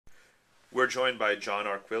We're joined by John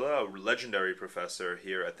Arquilla, a legendary professor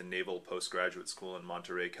here at the Naval Postgraduate School in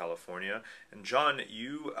Monterey, California. And John,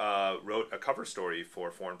 you wrote a cover story for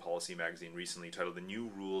Foreign Policy magazine recently titled The New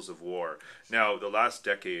Rules of War. Now, the last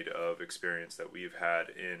decade of experience that we've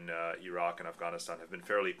had in Iraq and Afghanistan have been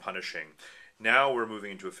fairly punishing. Now we're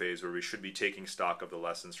moving into a phase where we should be taking stock of the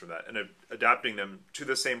lessons from that and adapting them to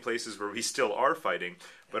the same places where we still are fighting,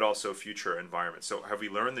 but also future environments. So have we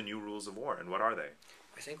learned the new rules of war, and what are they?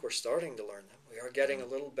 I think we're starting to learn them. We are getting a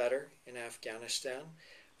little better in Afghanistan.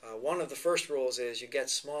 One of the first rules is you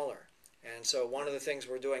get smaller. And so one of the things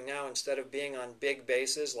we're doing now, instead of being on big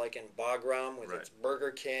bases like in Bagram with its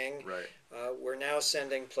Burger King, we're now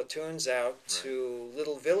sending platoons out to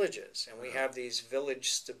little villages. And we have these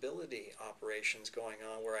village stability operations going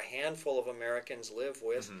on where a handful of Americans live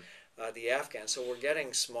with the Afghans. So we're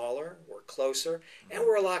getting smaller, we're closer, and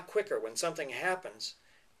we're a lot quicker. When something happens,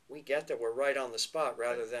 we get that we're right on the spot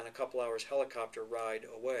rather than a couple hours helicopter ride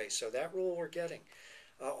away. So that rule we're getting.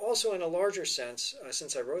 Also, in a larger sense,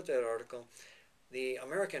 since I wrote that article, the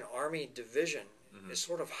American Army Division is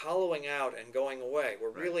sort of hollowing out and going away. We're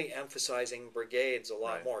really emphasizing brigades a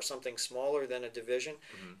lot more, something smaller than a division.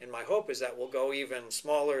 And my hope is that we'll go even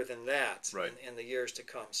smaller than that in the years to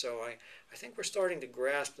come. So I think we're starting to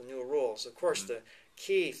grasp the new rules. Of course, the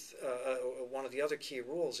key, one of the other key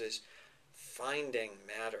rules is finding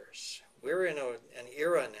matters. We're in an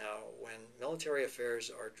era now when military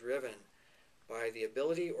affairs are driven by the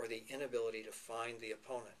ability or the inability to find the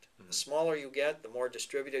opponent. The smaller you get, the more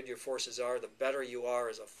distributed your forces are, the better you are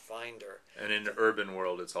as a finder. And in the urban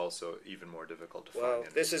world, it's also even more difficult to find. Well,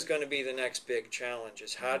 this is going to be the next big challenge,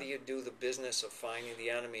 is how do you do the business of finding the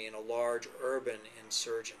enemy in a large urban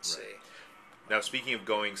insurgency? Now, speaking of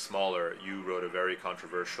going smaller, you wrote a very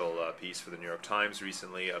controversial piece for the New York Times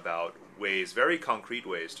recently about ways, very concrete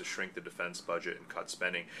ways, to shrink the defense budget and cut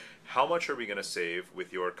spending. How much are we going to save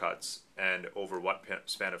with your cuts, and over what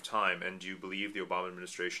span of time? And do you believe the Obama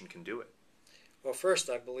administration can do it? Well, first,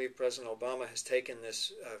 I believe President Obama has taken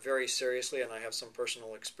this very seriously, and I have some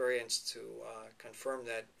personal experience to confirm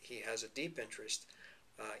that he has a deep interest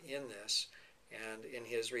in this. And in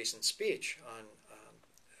his recent speech on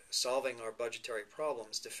solving our budgetary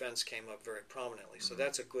problems, defense came up very prominently. So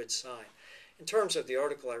that's a good sign. In terms of the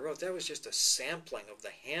article I wrote, that was just a sampling of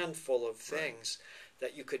the handful of things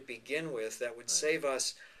that you could begin with that would save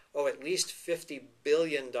us, at least $50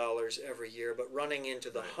 billion every year, but running into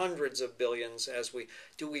the hundreds of billions as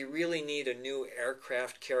do we really need a new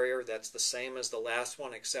aircraft carrier that's the same as the last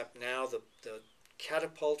one, except now the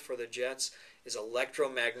catapult for the jets is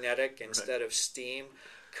electromagnetic instead of steam?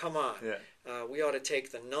 Come on. We ought to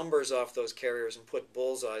take the numbers off those carriers and put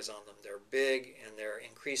bullseyes on them. They're big and they're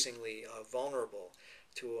increasingly vulnerable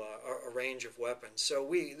to a range of weapons. So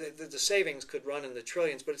the savings could run in the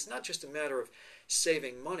trillions, but it's not just a matter of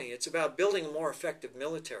saving money. It's about building a more effective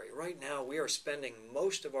military. Right now, we are spending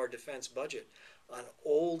most of our defense budget on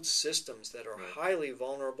old systems that are highly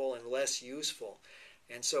vulnerable and less useful.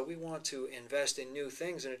 And so we want to invest in new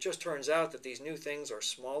things, and it just turns out that these new things are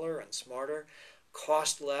smaller and smarter,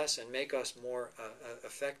 cost less, and make us more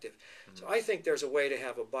effective. So I think there's a way to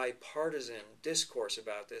have a bipartisan discourse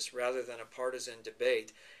about this rather than a partisan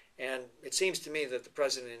debate. And it seems to me that the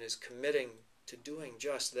president is committing to doing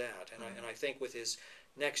just that. And I think with his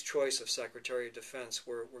next choice of Secretary of Defense,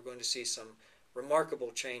 we're going to see some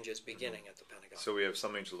remarkable changes beginning at the Pentagon. So we have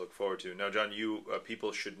something to look forward to. Now, John,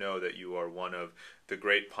 people should know that you are one of the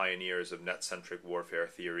great pioneers of net-centric warfare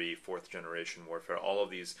theory, fourth-generation warfare, all of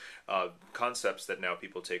these concepts that now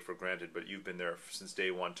people take for granted, but you've been there since day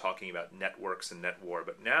one talking about networks and net war.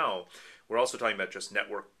 But now we're also talking about just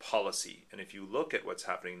network policy. And if you look at what's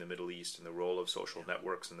happening in the Middle East and the role of social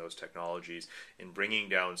networks and those technologies in bringing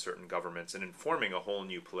down certain governments and informing a whole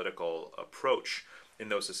new political approach in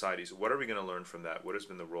those societies, what are we going to learn from that? What has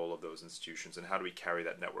been the role of those institutions, and how do we carry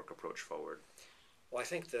that network approach forward? Well, I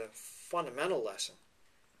think the fundamental lesson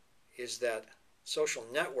is that social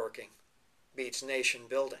networking beats nation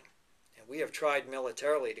building. And we have tried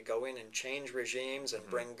militarily to go in and change regimes and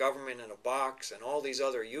bring government in a box and all these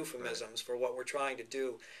other euphemisms for what we're trying to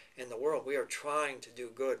do in the world. We are trying to do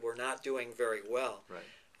good. We're not doing very well.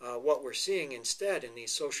 What we're seeing instead in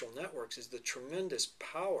these social networks is the tremendous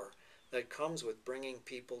power that comes with bringing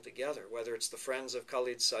people together, whether it's the Friends of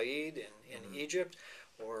Khalid Said in Egypt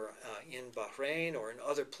or in Bahrain or in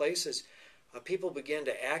other places. People begin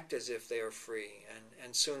to act as if they are free,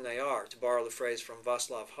 and soon they are, to borrow the phrase from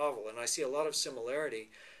Václav Havel. And I see a lot of similarity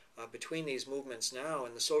between these movements now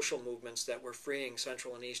and the social movements that were freeing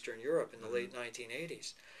Central and Eastern Europe in the late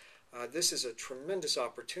 1980s. This is a tremendous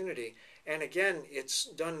opportunity, And again, it's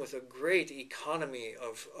done with a great economy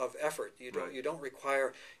of effort. You don't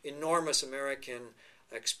require enormous American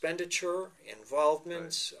expenditure,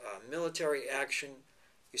 involvement, military action.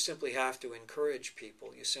 You simply have to encourage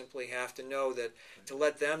people. You simply have to know that, to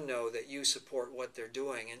let them know that you support what they're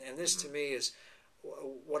doing. And this to me is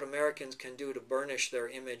what Americans can do to burnish their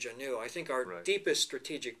image anew. I think our deepest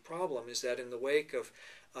strategic problem is that in the wake of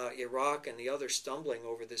Iraq and the other stumbling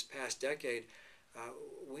over this past decade,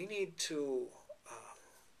 we need to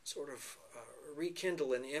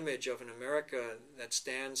rekindle an image of an America that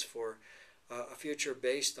stands for a future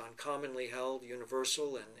based on commonly held,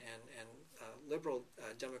 universal, and liberal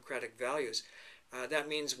democratic values. That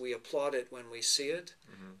means we applaud it when we see it.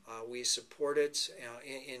 We support it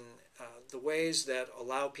in the ways that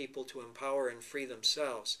allow people to empower and free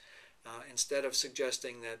themselves, instead of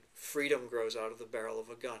suggesting that freedom grows out of the barrel of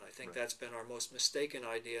a gun. I think that's been our most mistaken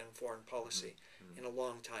idea in foreign policy in a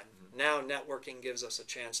long time. Now networking gives us a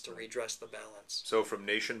chance to redress the balance. So from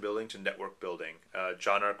nation building to network building.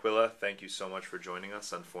 John Arquilla, thank you so much for joining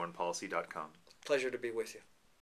us on foreignpolicy.com. Pleasure to be with you.